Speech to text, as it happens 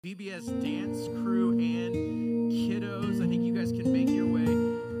VBS dance crew and kiddos. I think you guys can make your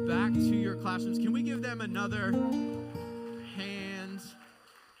way back to your classrooms. Can we give them another hand?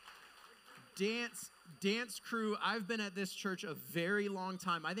 Dance crew, I've been at this church a very long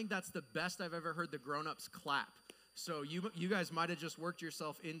time. I think that's the best I've ever heard the grown-ups clap. So you guys might have just worked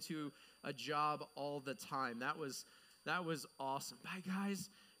yourself into a job all the time. That was awesome. Bye,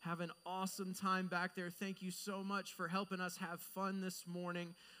 guys. Have an awesome time back there. Thank you so much for helping us have fun this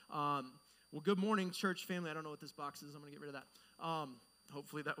morning. Well, good morning, church family. I don't know what this box is. I'm going to get rid of that.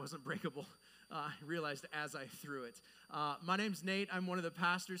 Hopefully that wasn't breakable. I realized as I threw it. My name's Nate. I'm one of the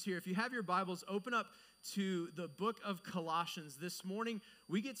pastors here. If you have your Bibles, open up to the book of Colossians. This morning,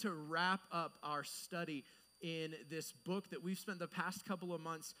 we get to wrap up our study in this book that we've spent the past couple of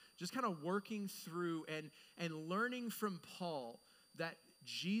months just kind of working through and learning from Paul that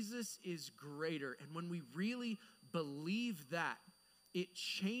Jesus is greater. And when we really believe that, it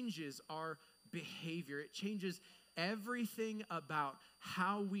changes our behavior. It changes everything about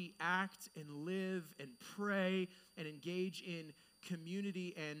how we act and live and pray and engage in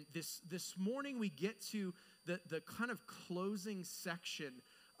community. And this morning we get to the kind of closing section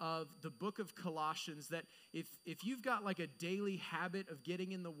of the book of Colossians, that if you've got like a daily habit of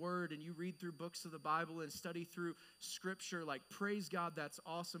getting in the Word and you read through books of the Bible and study through Scripture, like praise God, that's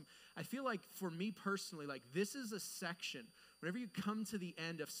awesome. I feel like for me personally, like this is a section, whenever you come to the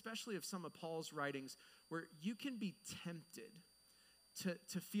end, especially of some of Paul's writings, where you can be tempted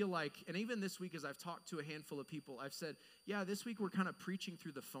to feel like, and even this week as I've talked to a handful of people, I've said, yeah, this week we're kind of preaching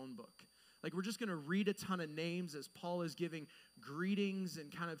through the phone book. Like we're just going to read a ton of names as Paul is giving greetings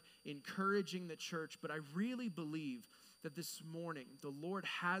and kind of encouraging the church. But I really believe that this morning the Lord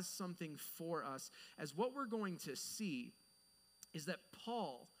has something for us, as what we're going to see is that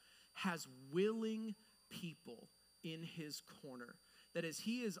Paul has willing people in his corner. That as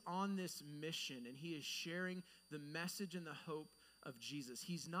he is on this mission and he is sharing the message and the hope of Jesus,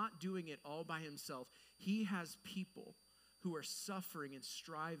 he's not doing it all by himself. He has people who are suffering and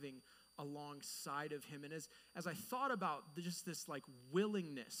striving alongside of him. And as I thought about just this like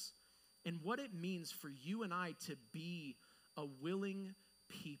willingness and what it means for you and I to be a willing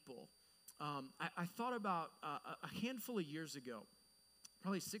people, I thought about a handful of years ago,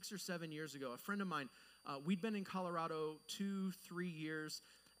 probably 6 or 7 years ago, a friend of mine, we'd been in Colorado 2-3 years,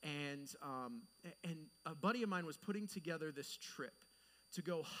 and a buddy of mine was putting together this trip to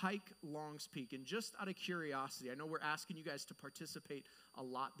go hike Longs Peak. And just out of curiosity, I know we're asking you guys to participate a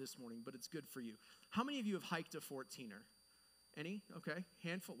lot this morning, but it's good for you. How many of you have hiked a 14er? Any? Okay,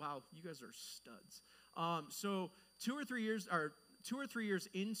 handful. Wow, you guys are studs. So 2 or 3 years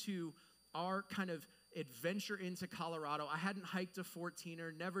into our kind of adventure into Colorado, I hadn't hiked a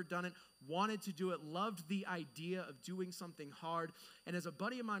 14er, never done it, wanted to do it, loved the idea of doing something hard. And as a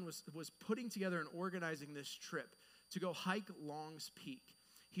buddy of mine was putting together and organizing this trip to go hike Longs Peak,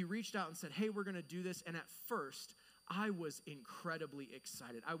 he reached out and said, hey, we're going to do this. And at first, I was incredibly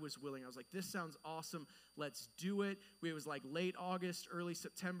excited. I was willing. I was like, this sounds awesome. Let's do it. It was like late August, early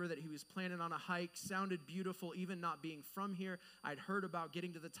September that he was planning on a hike. Sounded beautiful, even not being from here. I'd heard about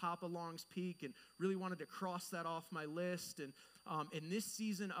getting to the top of Longs Peak and really wanted to cross that off my list. And in this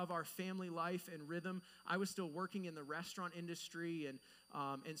season of our family life and rhythm, I was still working in the restaurant industry, and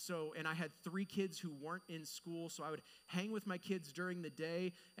I had 3 kids who weren't in school, so I would hang with my kids during the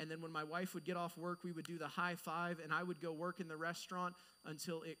day, and then when my wife would get off work, we would do the high five, and I would go work in the restaurant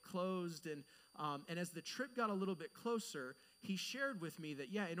until it closed. And as the trip got a little bit closer, he shared with me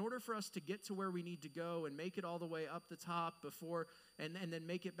that, yeah, in order for us to get to where we need to go and make it all the way up the top before, and then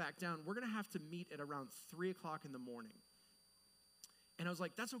make it back down, we're going to have to meet at around 3 o'clock in the morning. And I was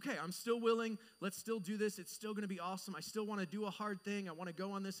like, that's okay. I'm still willing. Let's still do this. It's still going to be awesome. I still want to do a hard thing. I want to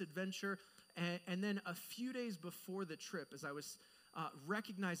go on this adventure. And then a few days before the trip, as I was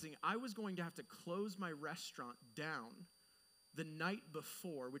recognizing I was going to have to close my restaurant down the night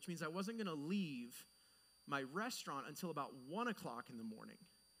before, which means I wasn't going to leave my restaurant until about 1 o'clock in the morning.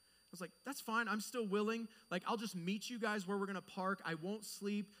 I was like, that's fine. I'm still willing. Like, I'll just meet you guys where we're going to park. I won't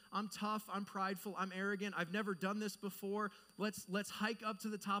sleep. I'm tough. I'm prideful. I'm arrogant. I've never done this before. Let's hike up to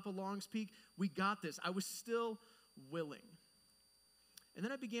the top of Longs Peak. We got this. I was still willing. And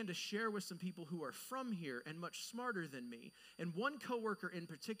then I began to share with some people who are from here and much smarter than me. And one coworker in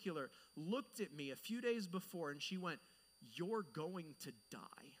particular looked at me a few days before and she went, you're going to die.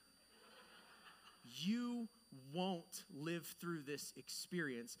 You won't live through this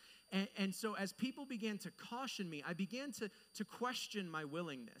experience. And so as people began to caution me, I began to question my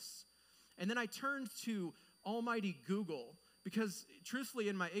willingness. And then I turned to almighty Google, because truthfully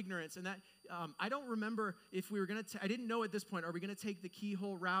in my ignorance, and I don't remember if we were going to, I didn't know at this point, are we going to take the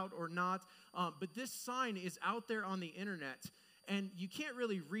keyhole route or not? But this sign is out there on the internet, and you can't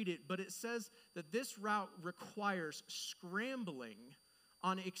really read it, but it says that this route requires scrambling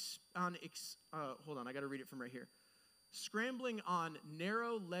hold on, I got to read it from right here. Scrambling on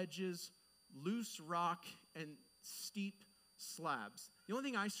narrow ledges, loose rock, and steep slabs. The only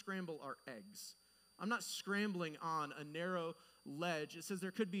thing I scramble are eggs. I'm not scrambling on a narrow ledge. It says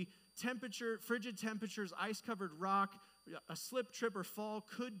there could be frigid temperatures, ice-covered rock, a slip, trip, or fall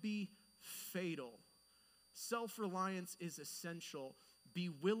could be fatal. Self-reliance is essential. Be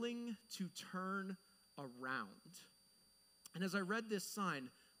willing to turn around. And as I read this sign,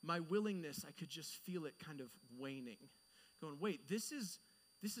 my willingness, I could just feel it kind of waning. Going, wait, this is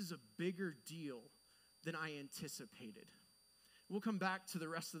a bigger deal than I anticipated. We'll come back to the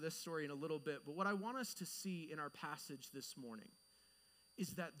rest of this story in a little bit, but what I want us to see in our passage this morning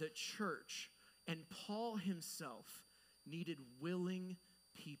is that the church and Paul himself needed willing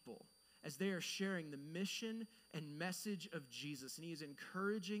people as they are sharing the mission and message of Jesus, and he is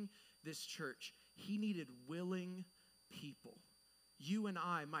encouraging this church. He needed willing people. You and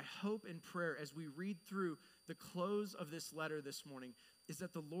I, my hope and prayer as we read through the close of this letter this morning is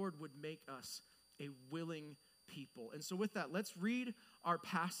that the Lord would make us a willing people. And so with that, let's read our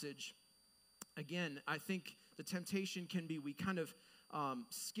passage. Again, I think the temptation can be we kind of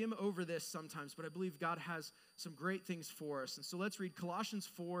skim over this sometimes, but I believe God has some great things for us. And so let's read Colossians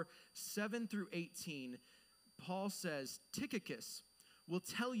 4, 7 through 18. Paul says, Tychicus will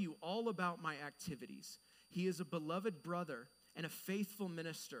tell you all about my activities. He is a beloved brother and a faithful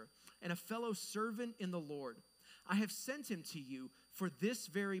minister and a fellow servant in the Lord. I have sent him to you for this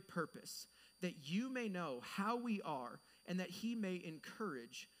very purpose, that you may know how we are and that he may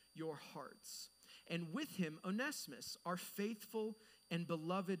encourage your hearts. And with him, Onesimus, our faithful and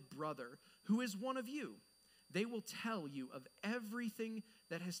beloved brother, who is one of you. They will tell you of everything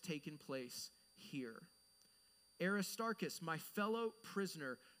that has taken place here. Aristarchus, my fellow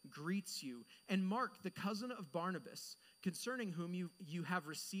prisoner, greets you, and Mark, the cousin of Barnabas, concerning whom you have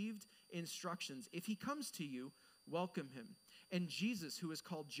received instructions. If he comes to you, welcome him. And Jesus, who is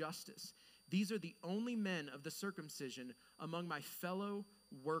called Justus. These are the only men of the circumcision among my fellow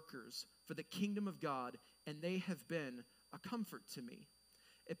workers for the kingdom of God, and they have been a comfort to me.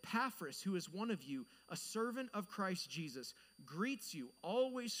 Epaphras, who is one of you, a servant of Christ Jesus, greets you,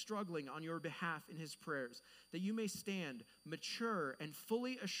 always struggling on your behalf in his prayers, that you may stand mature and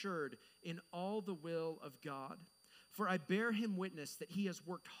fully assured in all the will of God. For I bear him witness that he has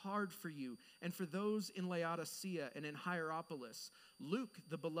worked hard for you and for those in Laodicea and in Hierapolis. Luke,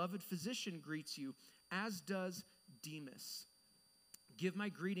 the beloved physician, greets you, as does Demas. Give my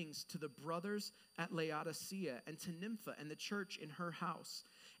greetings to the brothers at Laodicea and to Nympha and the church in her house.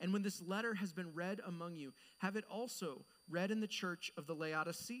 And when this letter has been read among you, have it also read in the church of the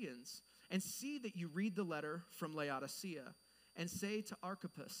Laodiceans. And see that you read the letter from Laodicea. And say to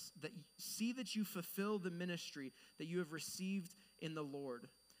Archippus, see that you fulfill the ministry that you have received in the Lord.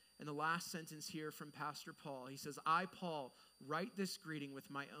 And the last sentence here from Pastor Paul, he says, I, Paul, write this greeting with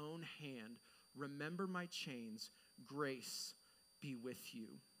my own hand. Remember my chains. Grace be with you.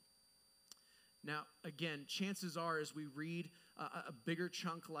 Now, again, chances are as we read a bigger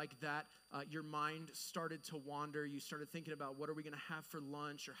chunk like that, your mind started to wander. You started thinking about what are we going to have for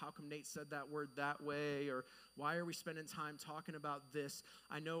lunch, or how come Nate said that word that way, or why are we spending time talking about this?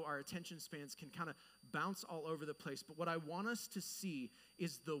 I know our attention spans can kind of bounce all over the place, but what I want us to see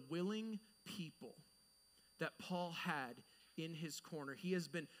is the willing people that Paul had in his corner. He has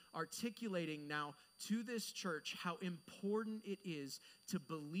been articulating now to this church how important it is to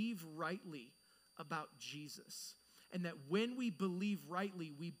believe rightly about Jesus. And that when we believe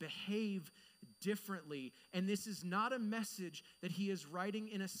rightly, we behave differently. And this is not a message that he is writing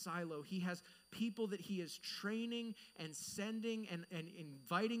in a silo. He has people that he is training and sending and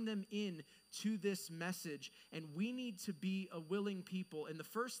inviting them in to this message. And we need to be a willing people. And the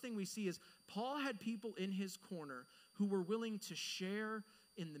first thing we see is Paul had people in his corner who were willing to share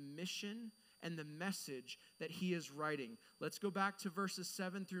in the mission and the message that he is writing. Let's go back to verses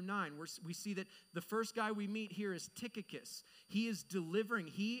 7 through 9. We see that the first guy we meet here is Tychicus. He is delivering,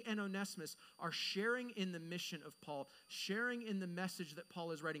 he and Onesimus are sharing in the mission of Paul, sharing in the message that Paul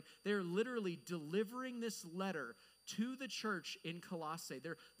is writing. They're literally delivering this letter to the church in Colossae.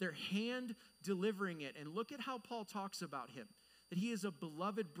 They're hand delivering it. And look at how Paul talks about him. That he is a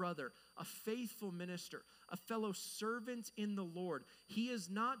beloved brother, a faithful minister, a fellow servant in the Lord. He is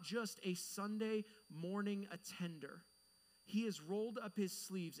not just a Sunday morning attender. He has rolled up his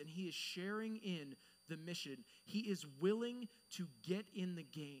sleeves and he is sharing in the mission. He is willing to get in the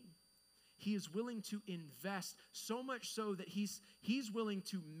game. he is willing to invest, so much so that he's willing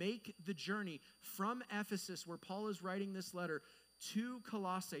to make the journey from Ephesus, where Paul is writing this letter, to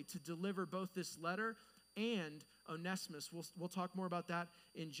Colossae to deliver both this letter and Onesimus. We'll talk more about that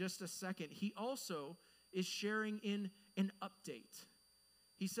in just a second. He also is sharing in an update.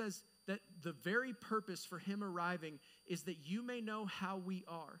 He says that the very purpose for him arriving is that you may know how we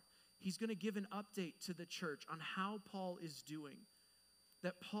are. He's going to give an update to the church on how Paul is doing,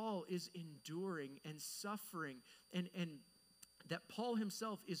 that Paul is enduring and suffering, and that Paul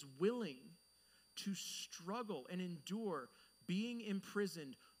himself is willing to struggle and endure being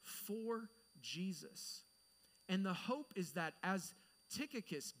imprisoned for Jesus. And the hope is that as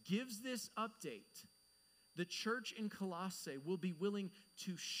Tychicus gives this update, the church in Colossae will be willing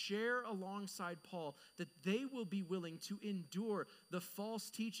to share alongside Paul, that they will be willing to endure the false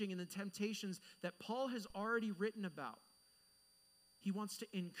teaching and the temptations that Paul has already written about. He wants to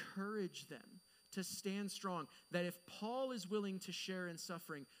encourage them to stand strong, that if Paul is willing to share in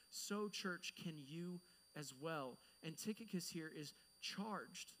suffering, so church can you as well. And Tychicus here is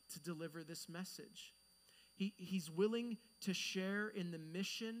charged to deliver this message. He's willing to share in the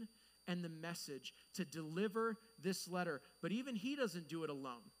mission and the message, to deliver this letter. But even he doesn't do it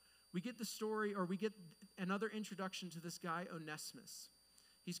alone. We get the story, or we get another introduction to this guy, Onesimus.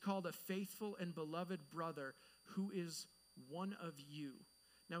 He's called a faithful and beloved brother who is one of you.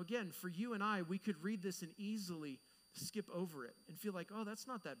 Now again, for you and I, we could read this and easily skip over it and feel like, oh, that's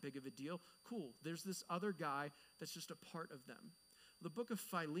not that big of a deal. Cool, there's this other guy that's just a part of them. The book of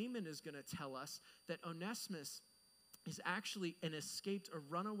Philemon is going to tell us that Onesimus is actually an escaped, a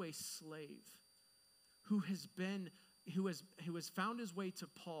runaway slave who has found his way to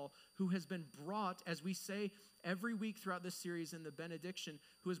Paul, who has been brought, as we say every week throughout this series in the benediction,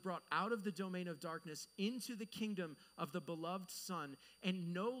 who is brought out of the domain of darkness into the kingdom of the beloved Son,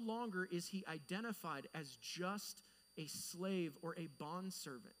 and no longer is he identified as just a slave or a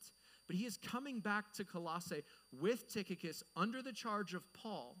bondservant. But he is coming back to Colossae with Tychicus under the charge of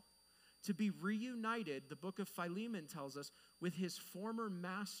Paul to be reunited, the book of Philemon tells us, with his former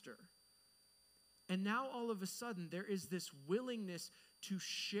master. And now all of a sudden there is this willingness to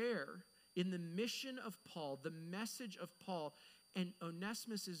share in the mission of Paul, the message of Paul, and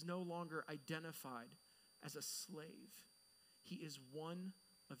Onesimus is no longer identified as a slave. He is one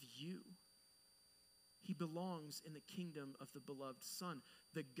of you. He belongs in the kingdom of the beloved Son.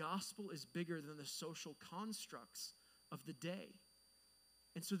 The gospel is bigger than the social constructs of the day.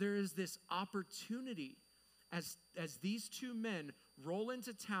 And so there is this opportunity as these two men roll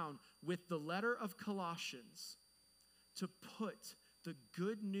into town with the letter of Colossians to put the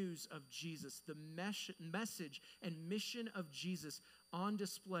good news of Jesus, the message and mission of Jesus on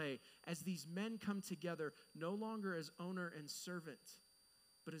display as these men come together no longer as owner and servant,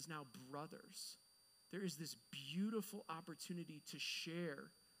 but as now brothers. There is this beautiful opportunity to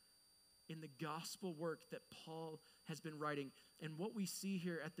share in the gospel work that Paul has been writing. And what we see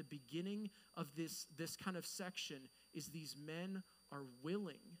here at the beginning of this kind of section is these men are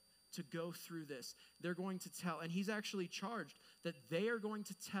willing to go through this. They're going to tell, and he's actually charged that they are going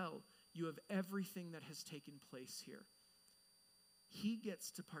to tell you of everything that has taken place here. He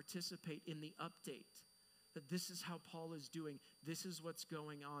gets to participate in the update that this is how Paul is doing. This is what's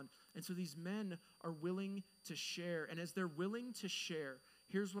going on. And so these men are willing to share. And as they're willing to share,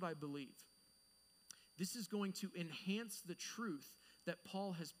 here's what I believe. This is going to enhance the truth that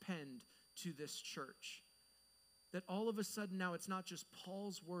Paul has penned to this church. That all of a sudden now it's not just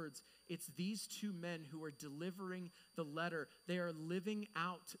Paul's words, it's these two men who are delivering the letter. They are living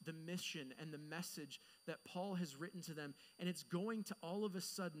out the mission and the message that Paul has written to them. And it's going to all of a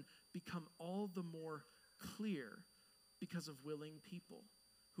sudden become all the more clear because of willing people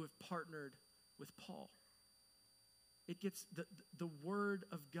who have partnered with Paul. It gets, the word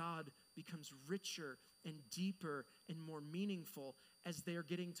of God becomes richer and deeper and more meaningful as they are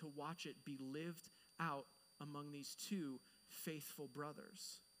getting to watch it be lived out among these two faithful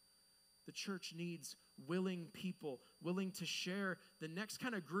brothers. The church needs willing people, willing to share. The next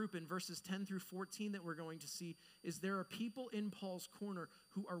kind of group in verses 10 through 14 that we're going to see is there are people in Paul's corner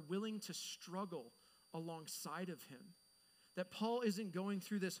who are willing to struggle alongside of him. That Paul isn't going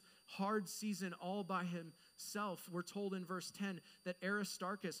through this hard season all by himself. We're told in verse 10 that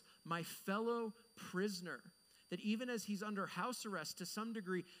Aristarchus, my fellow prisoner, that even as he's under house arrest to some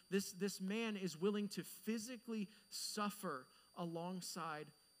degree, this man is willing to physically suffer alongside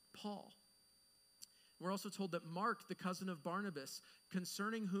Paul. We're also told that Mark, the cousin of Barnabas,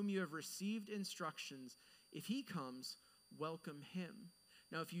 concerning whom you have received instructions, if he comes, welcome him.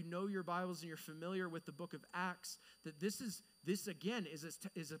 Now, if you know your Bibles and you're familiar with the book of Acts, that this again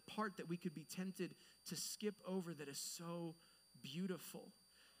is a part that we could be tempted to skip over that is so beautiful.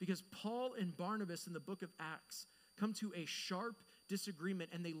 Because Paul and Barnabas in the book of Acts come to a sharp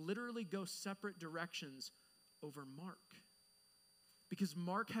disagreement, and they literally go separate directions over Mark. Because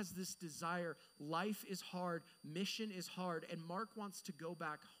Mark has this desire, life is hard, mission is hard, and Mark wants to go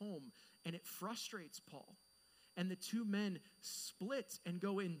back home, and it frustrates Paul. And the two men split and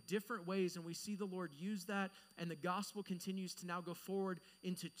go in different ways, and we see the Lord use that, and the gospel continues to now go forward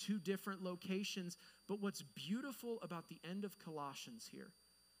into two different locations. But what's beautiful about the end of Colossians here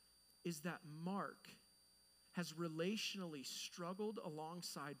is that Mark has relationally struggled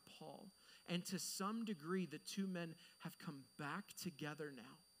alongside Paul, and to some degree, the two men have come back together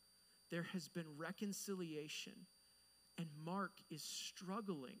now. There has been reconciliation, and Mark is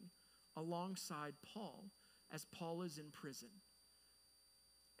struggling alongside Paul as Paul is in prison.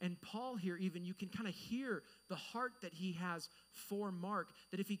 And Paul here, even, you can kind of hear the heart that he has for Mark,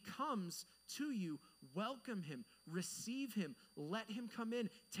 that if he comes to you, welcome him, receive him, let him come in,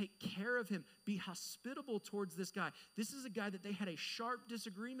 take care of him, be hospitable towards this guy. This is a guy that they had a sharp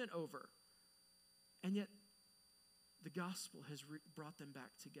disagreement over. And yet, the gospel has brought them back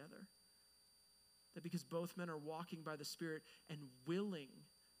together. That because both men are walking by the Spirit and willing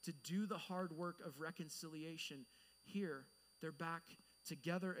to do the hard work of reconciliation, here, they're back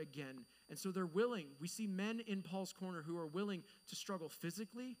together again. And so they're willing. We see men in Paul's corner who are willing to struggle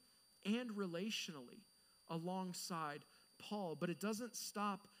physically and relationally alongside Paul. But it doesn't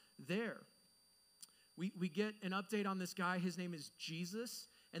stop there. We get an update on this guy. His name is Jesus.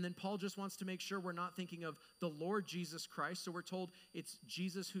 And then Paul just wants to make sure we're not thinking of the Lord Jesus Christ. So we're told it's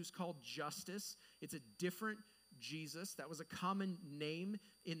Jesus who's called Justice. It's a different Jesus. That was a common name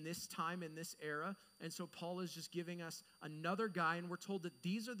in this time, in this era. And so Paul is just giving us another guy, and we're told that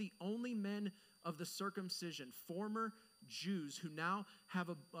these are the only men of the circumcision, former Jews who now have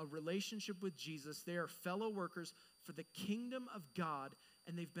a relationship with Jesus. They are fellow workers for the kingdom of God,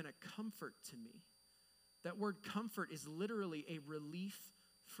 and they've been a comfort to me. That word comfort is literally a relief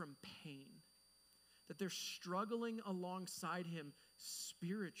from pain. That they're struggling alongside him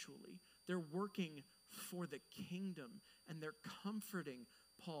spiritually. They're working for the kingdom, and they're comforting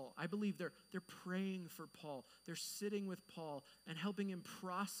Paul. I believe they're praying for Paul. They're sitting with Paul and helping him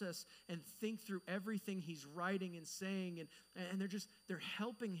process and think through everything he's writing and saying, and they're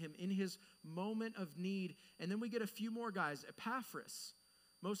helping him in his moment of need. And then we get a few more guys. Epaphras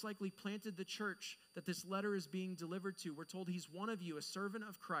most likely planted the church that this letter is being delivered to. We're told he's one of you, a servant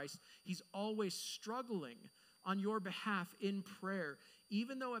of Christ. He's always struggling on your behalf in prayer.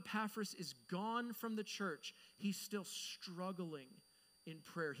 Even though Epaphras is gone from the church, he's still struggling in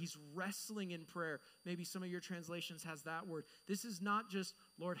prayer. He's wrestling in prayer. Maybe some of your translations has that word. This is not just,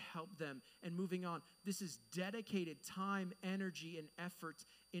 Lord, help them and moving on. This is dedicated time, energy, and effort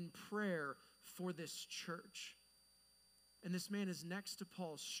in prayer for this church. And this man is next to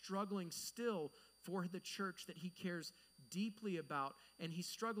Paul, struggling still for the church that he cares deeply about. And he's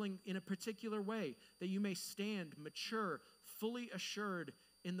struggling in a particular way, that you may stand mature, fully assured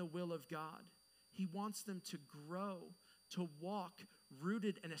in the will of God. He wants them to grow, to walk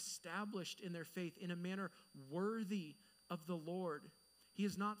rooted and established in their faith in a manner worthy of the Lord. He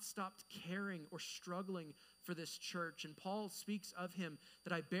has not stopped caring or struggling for this church. And Paul speaks of him,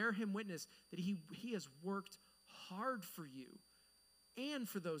 that I bear him witness that he has worked hard for you and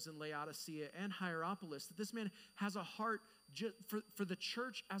for those in Laodicea and Hierapolis, that this man has a heart for the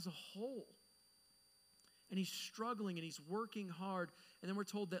church as a whole. And he's struggling and he's working hard. And then we're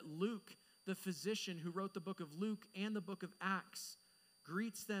told that Luke, the physician who wrote the book of Luke and the book of Acts,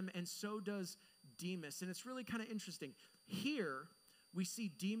 greets them, and so does Demas. And it's really kind of interesting. Here, we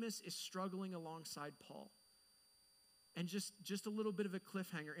see Demas is struggling alongside Paul. And just a little bit of a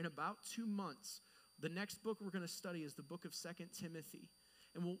cliffhanger. In about 2 months, the next book we're going to study is the book of 2 Timothy.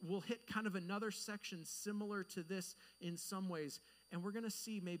 And we'll hit kind of another section similar to this in some ways. And we're going to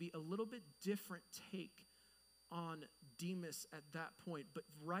see maybe a little bit different take on Demas at that point. But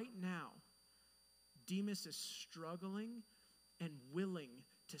right now, Demas is struggling and willing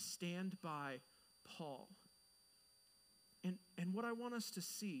to stand by Paul. And what I want us to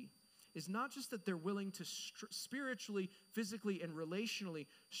see is not just that they're willing to spiritually, physically, and relationally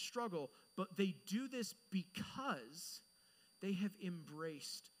struggle, but they do this because they have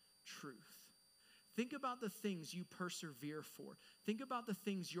embraced truth. Think about the things you persevere for. Think about the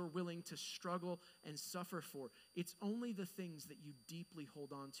things you're willing to struggle and suffer for. It's only the things that you deeply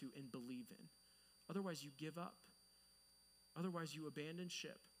hold on to and believe in. Otherwise, you give up. Otherwise, you abandon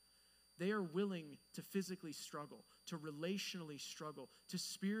ship. they are willing to physically struggle, to relationally struggle, to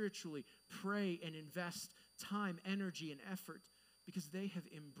spiritually pray and invest time, energy, and effort because they have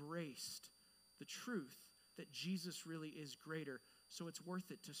embraced the truth that Jesus really is greater. So it's worth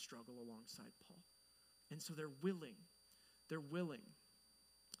it to struggle alongside Paul. And so they're willing. They're willing.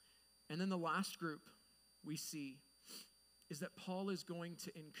 And then the last group we see is that Paul is going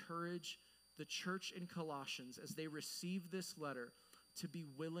to encourage the church in Colossians as they receive this letter to be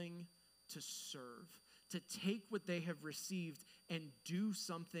willing to serve, to take what they have received and do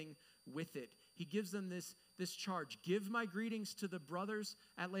something with it. He gives them this charge. Give my greetings to the brothers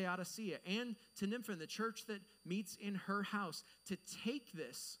at Laodicea and to Nympha, the church that meets in her house, to take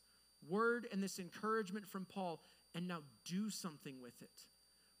this word and this encouragement from Paul and now do something with it.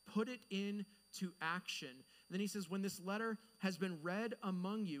 Put it into action. And then he says, when this letter has been read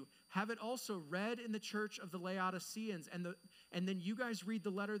among you, have it also read in the church of the Laodiceans. And then you guys read the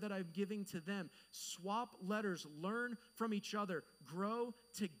letter that I'm giving to them. Swap letters, learn from each other, grow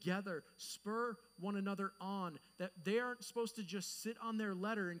together, spur one another on. That they aren't supposed to just sit on their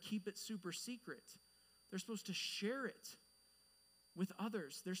letter and keep it super secret. They're supposed to share it with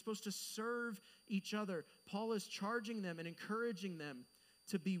others. They're supposed to serve each other. Paul is charging them and encouraging them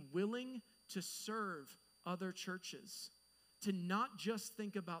to be willing to serve other churches, to not just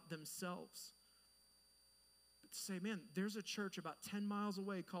think about themselves, but to say, man, there's a church about 10 miles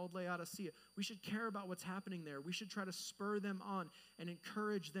away called Laodicea. We should care about what's happening there. We should try to spur them on and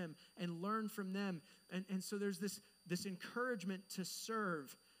encourage them and learn from them. And so there's this encouragement to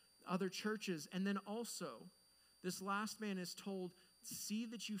serve other churches. And then also, this last man is told, see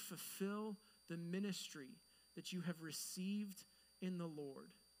that you fulfill the ministry that you have received in the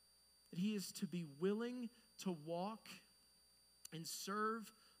Lord. That he is to be willing to walk and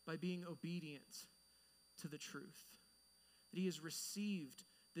serve by being obedient to the truth. That he has received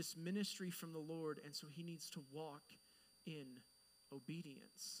this ministry from the Lord, and so he needs to walk in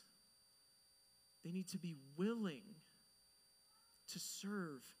obedience. They need to be willing to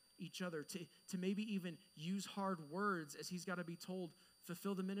serve each other, to maybe even use hard words as he's got to be told,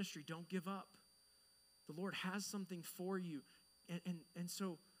 fulfill the ministry, don't give up. The Lord has something for you. And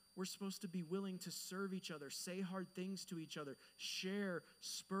so we're supposed to be willing to serve each other, say hard things to each other, share,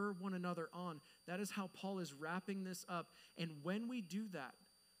 spur one another on. That is how Paul is wrapping this up. And when we do that,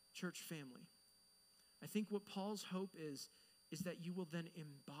 church family, I think what Paul's hope is that you will then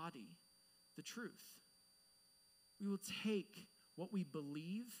embody the truth. We will take what we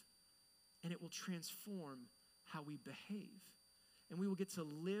believe and it will transform how we behave. And we will get to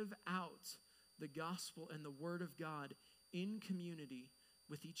live out the gospel and the word of God in community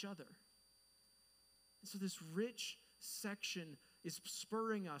with each other. And so this rich section is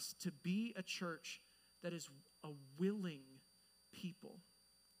spurring us to be a church that is a willing people.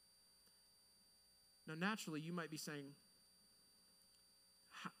 Now, naturally, you might be saying,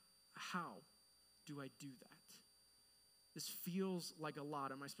 how do I do that? This feels like a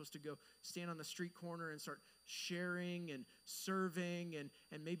lot. Am I supposed to go stand on the street corner and start sharing and serving?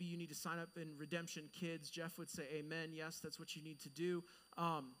 And maybe you need to sign up in Redemption Kids. Jeff would say amen. Yes, that's what you need to do.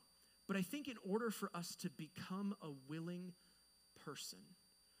 But I think in order for us to become a willing person,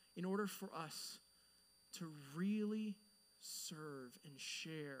 in order for us to really serve and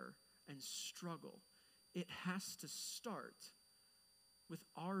share and struggle, it has to start with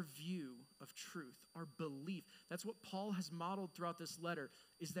our view of truth, our belief. That's what Paul has modeled throughout this letter,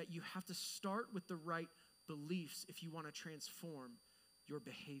 is that you have to start with the right beliefs if you want to transform your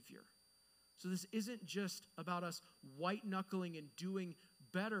behavior. So this isn't just about us white-knuckling and doing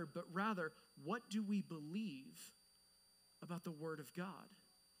better, but rather, what do we believe about the Word of God?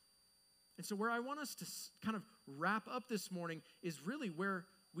 And so where I want us to kind of wrap up this morning is really where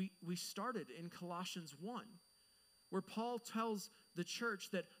we started in Colossians 1. Where Paul tells the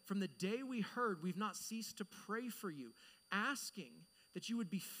church that from the day we heard, we've not ceased to pray for you, asking that you would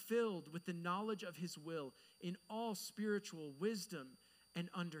be filled with the knowledge of his will in all spiritual wisdom and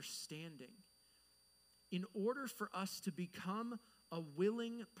understanding. In order for us to become a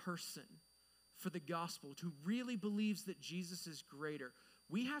willing person for the gospel, who really believes that Jesus is greater,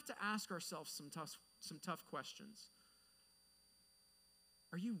 we have to ask ourselves some tough questions.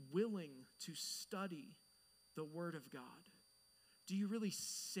 Are you willing to study the Word of God? Do you really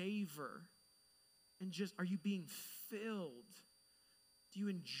savor and are you being filled? Do you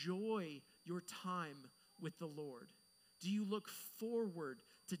enjoy your time with the Lord? Do you look forward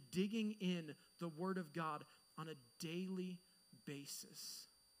to digging in the Word of God on a daily basis?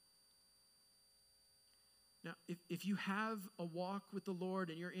 Now, if you have a walk with the Lord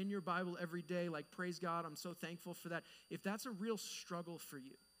and you're in your Bible every day, like praise God, I'm so thankful for that. If that's a real struggle for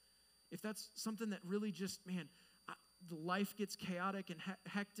you, if that's something that really just, man, the life gets chaotic and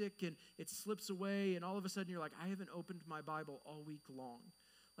hectic and it slips away and all of a sudden you're like, I haven't opened my Bible all week long.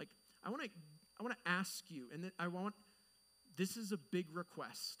 Like, I want to ask you, and this is a big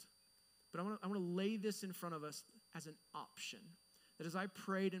request, but I want to lay this in front of us as an option. That as I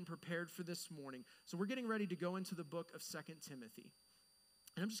prayed and prepared for this morning, so we're getting ready to go into the book of 2 Timothy.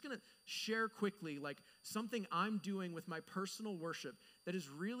 And I'm just going to share quickly like something I'm doing with my personal worship that is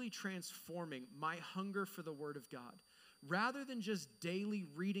really transforming my hunger for the Word of God. Rather than just daily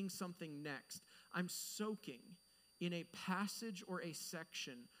reading something next, I'm soaking in a passage or a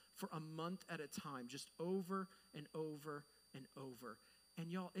section for a month at a time, just over and over and over.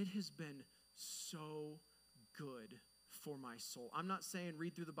 And y'all, it has been so good for my soul. I'm not saying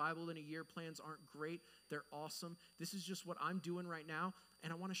read through the Bible in a year. Plans aren't great. They're awesome. This is just what I'm doing right now,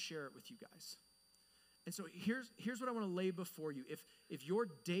 and I want to share it with you guys. And so here's what I want to lay before you. If your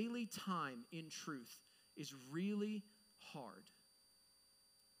daily time in truth is really hard,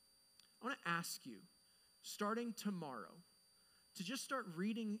 I want to ask you, starting tomorrow, to just start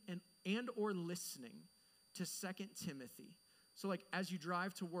reading and or listening to 2 Timothy. So like as you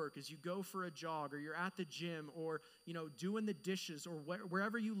drive to work, as you go for a jog, or you're at the gym, or doing the dishes, or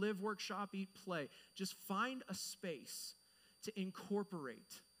wherever you live, work, shop, eat, play, just find a space to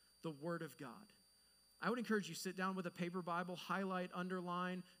incorporate the Word of God. I would encourage you, sit down with a paper Bible, highlight,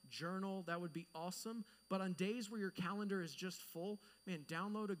 underline, journal. That would be awesome. But on days where your calendar is just full, man,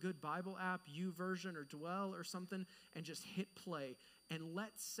 download a good Bible app, YouVersion or Dwell or something, and just hit play. And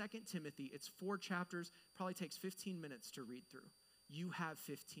let 2 Timothy, it's 4 chapters, probably takes 15 minutes to read through. You have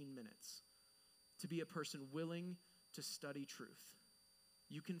 15 minutes to be a person willing to study truth.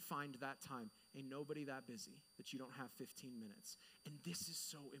 You can find that time. Ain't nobody that busy that you don't have 15 minutes. And this is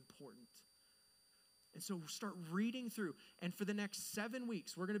so important. And so start reading through. And for the next 7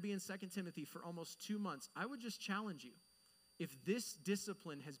 weeks, we're going to be in 2 Timothy for almost 2 months. I would just challenge you, if this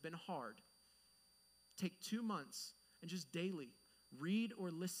discipline has been hard, take 2 months and just daily read or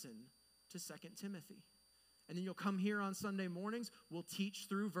listen to 2 Timothy. And then you'll come here on Sunday mornings. We'll teach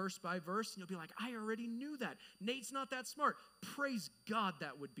through verse by verse. And you'll be like, I already knew that. Nate's not that smart. Praise God,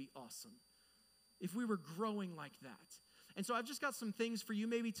 that would be awesome if we were growing like that. And so I've just got some things for you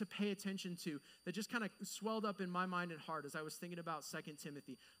maybe to pay attention to that just kind of swelled up in my mind and heart as I was thinking about 2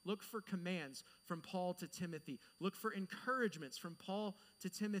 Timothy. Look for commands from Paul to Timothy. Look for encouragements from Paul to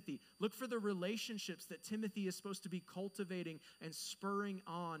Timothy. Look for the relationships that Timothy is supposed to be cultivating and spurring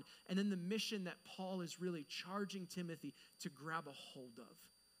on. And then the mission that Paul is really charging Timothy to grab a hold of.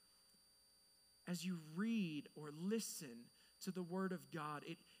 As you read or listen to the Word of God,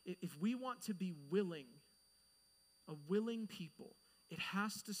 if we want to be willing, a willing people, it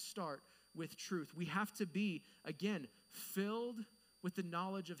has to start with truth. We have to be, again, filled with the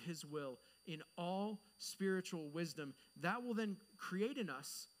knowledge of His will in all spiritual wisdom. That will then create in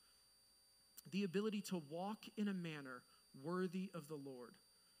us the ability to walk in a manner worthy of the Lord,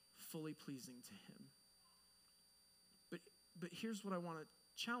 fully pleasing to Him. But here's what I want to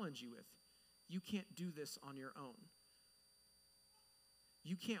challenge you with. You can't do this on your own.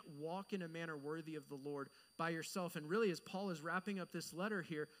 You can't walk in a manner worthy of the Lord by yourself. And really, as Paul is wrapping up this letter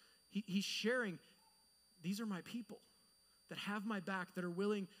here, he's sharing, these are my people that have my back, that are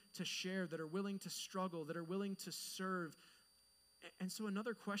willing to share, that are willing to struggle, that are willing to serve. And so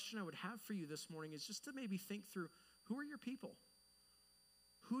another question I would have for you this morning is just to maybe think through, who are your people?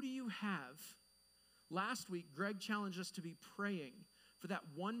 Who do you have? Last week, Greg challenged us to be praying for that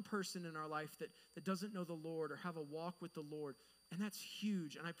one person in our life that doesn't know the Lord or have a walk with the Lord. And that's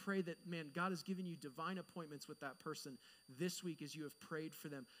huge. And I pray that, man, God has given you divine appointments with that person this week as you have prayed for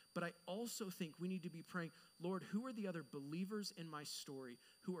them. But I also think we need to be praying, Lord, who are the other believers in my story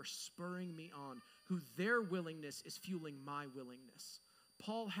who are spurring me on, who their willingness is fueling my willingness?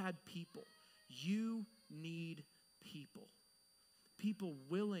 Paul had people. You need people. People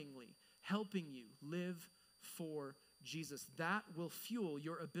willingly helping you live for Jesus. That will fuel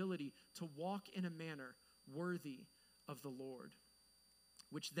your ability to walk in a manner worthy of the Lord,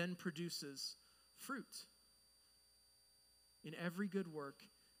 which then produces fruit in every good work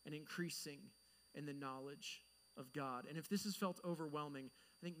and increasing in the knowledge of God. And if this has felt overwhelming,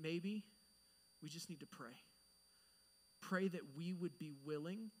 I think maybe we just need to pray. Pray that we would be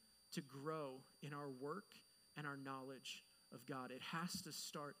willing to grow in our work and our knowledge of God. It has to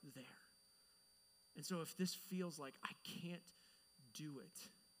start there. And so if this feels like I can't do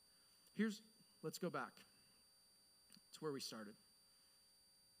it, let's go back to where we started.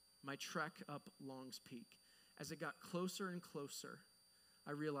 My trek up Long's Peak. As it got closer and closer,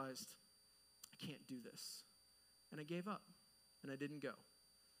 I realized I can't do this. And I gave up, and I didn't go.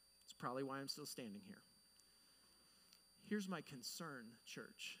 It's probably why I'm still standing here. Here's my concern,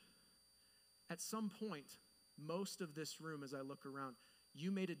 church. At some point, most of this room, as I look around,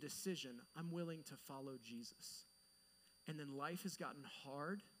 you made a decision, I'm willing to follow Jesus. And then life has gotten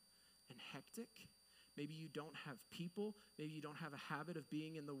hard and hectic. Maybe you don't have people. Maybe you don't have a habit of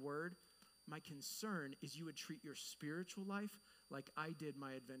being in the Word. My concern is you would treat your spiritual life like I did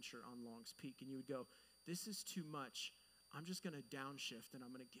my adventure on Long's Peak. And you would go, this is too much. I'm just going to downshift and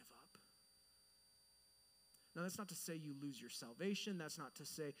I'm going to give up. Now, that's not to say you lose your salvation. That's not to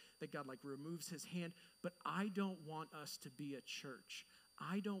say that God removes his hand. But I don't want us to be a church.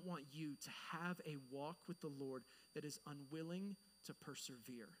 I don't want you to have a walk with the Lord that is unwilling to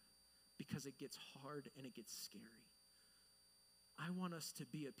persevere because it gets hard and it gets scary. I want us to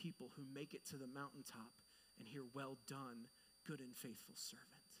be a people who make it to the mountaintop and hear, well done, good and faithful servant.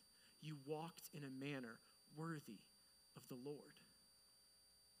 You walked in a manner worthy of the Lord.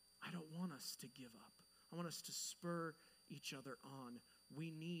 I don't want us to give up. I want us to spur each other on.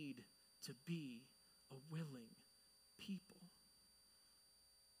 We need to be a willing people.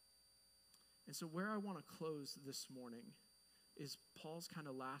 And so where I want to close this morning is Paul's kind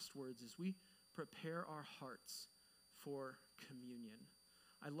of last words as we prepare our hearts for communion.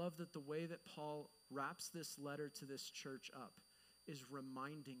 I love that the way that Paul wraps this letter to this church up is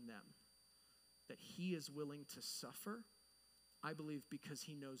reminding them that he is willing to suffer, I believe because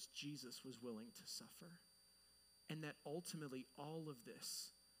he knows Jesus was willing to suffer, and that ultimately all of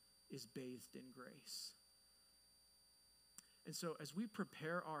this is bathed in grace. And so as we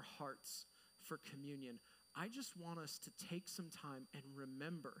prepare our hearts for communion, I just want us to take some time and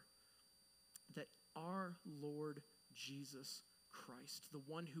remember that our Lord Jesus Christ, the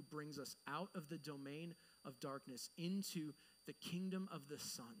one who brings us out of the domain of darkness into the kingdom of the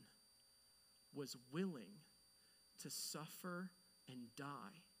Son, was willing to suffer and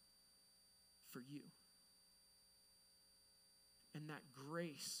die for you. And that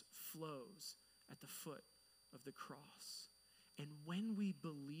grace flows at the foot of the cross. And when we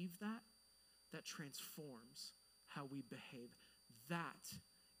believe that, that transforms how we behave. That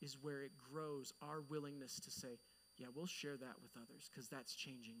is where it grows our willingness to say, yeah, we'll share that with others because that's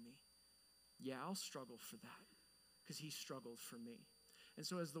changing me. Yeah, I'll struggle for that because he struggled for me. And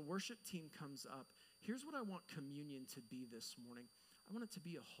so as the worship team comes up, here's what I want communion to be this morning. I want it to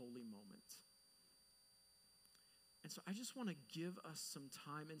be a holy moment. And so I just want to give us some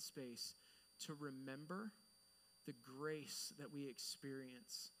time and space to remember the grace that we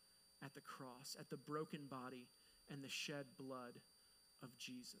experience at the cross, at the broken body and the shed blood of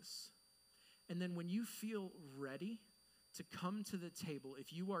Jesus. And then when you feel ready to come to the table,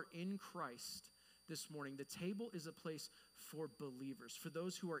 if you are in Christ this morning, the table is a place for believers, for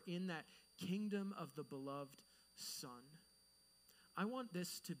those who are in that kingdom of the beloved Son. I want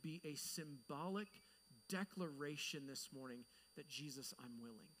this to be a symbolic declaration this morning that Jesus, I'm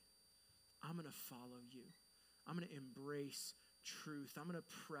willing. I'm going to follow you. I'm going to embrace truth. I'm going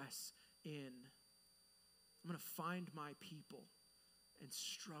to press in. I'm going to find my people and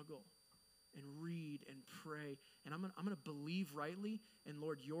struggle and read and pray. And I'm going to believe rightly. And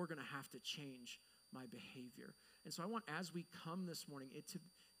Lord, you're going to have to change my behavior. And so I want, as we come this morning, it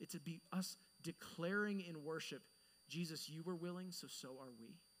to be us declaring in worship, Jesus, you were willing, so are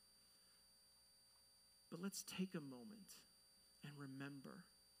we. But let's take a moment and remember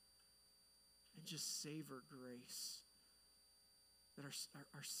and just savor grace. That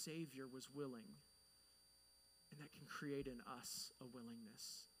our Savior was willing, and that can create in us a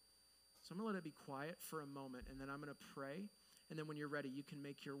willingness. So I'm going to let it be quiet for a moment, and then I'm going to pray. And then when you're ready, you can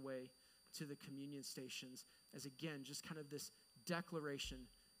make your way to the communion stations as, again, just kind of this declaration,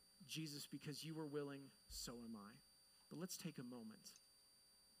 Jesus, because you were willing, so am I. But let's take a moment.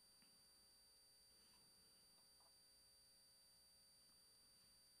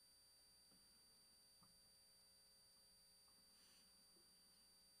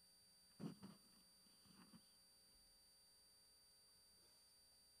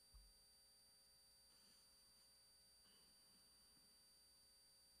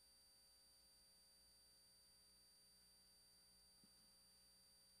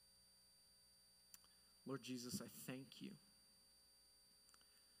 Lord Jesus, I thank you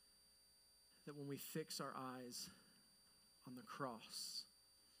that when we fix our eyes on the cross,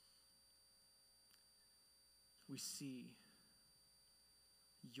 we see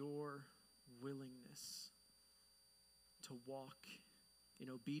your willingness to walk in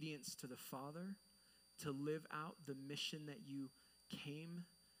obedience to the Father, to live out the mission that you came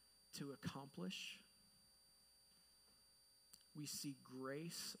to accomplish. We see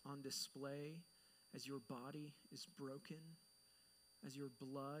grace on display as your body is broken as your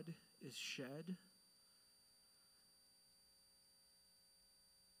blood is shed.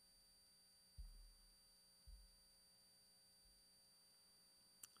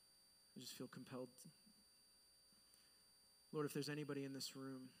 I just feel compelled. Lord, if there's anybody in this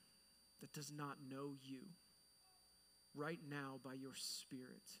room that does not know you, right now by your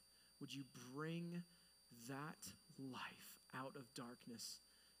Spirit, would you bring that life out of darkness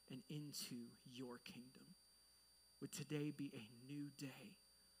and into your kingdom? Would today be a new day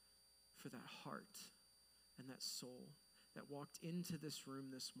for that heart and that soul that walked into this room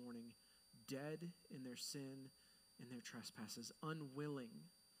this morning dead in their sin and their trespasses, unwilling.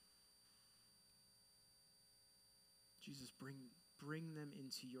 Jesus, bring them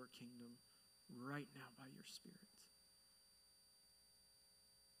into your kingdom right now by your Spirit.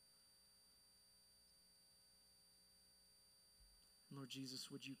 Lord Jesus,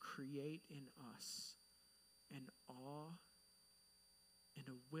 would you create in us an awe and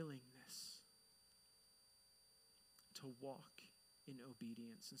a willingness to walk in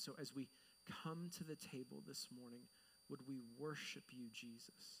obedience. And so as we come to the table this morning, would we worship you,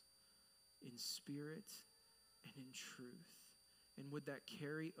 Jesus, in spirit and in truth? And would that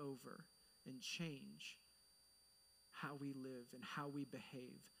carry over and change how we live and how we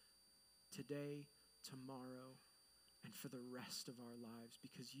behave today, tomorrow, and for the rest of our lives,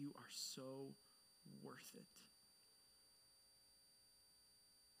 because you are so worth it.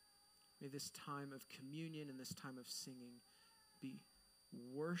 May this time of communion and this time of singing be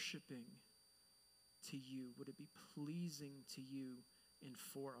worshiping to you. Would it be pleasing to you and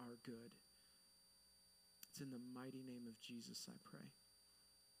for our good? It's in the mighty name of Jesus I pray.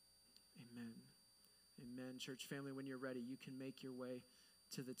 Amen. Amen. Church family, when you're ready, you can make your way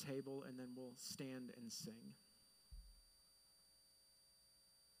to the table and then we'll stand and sing.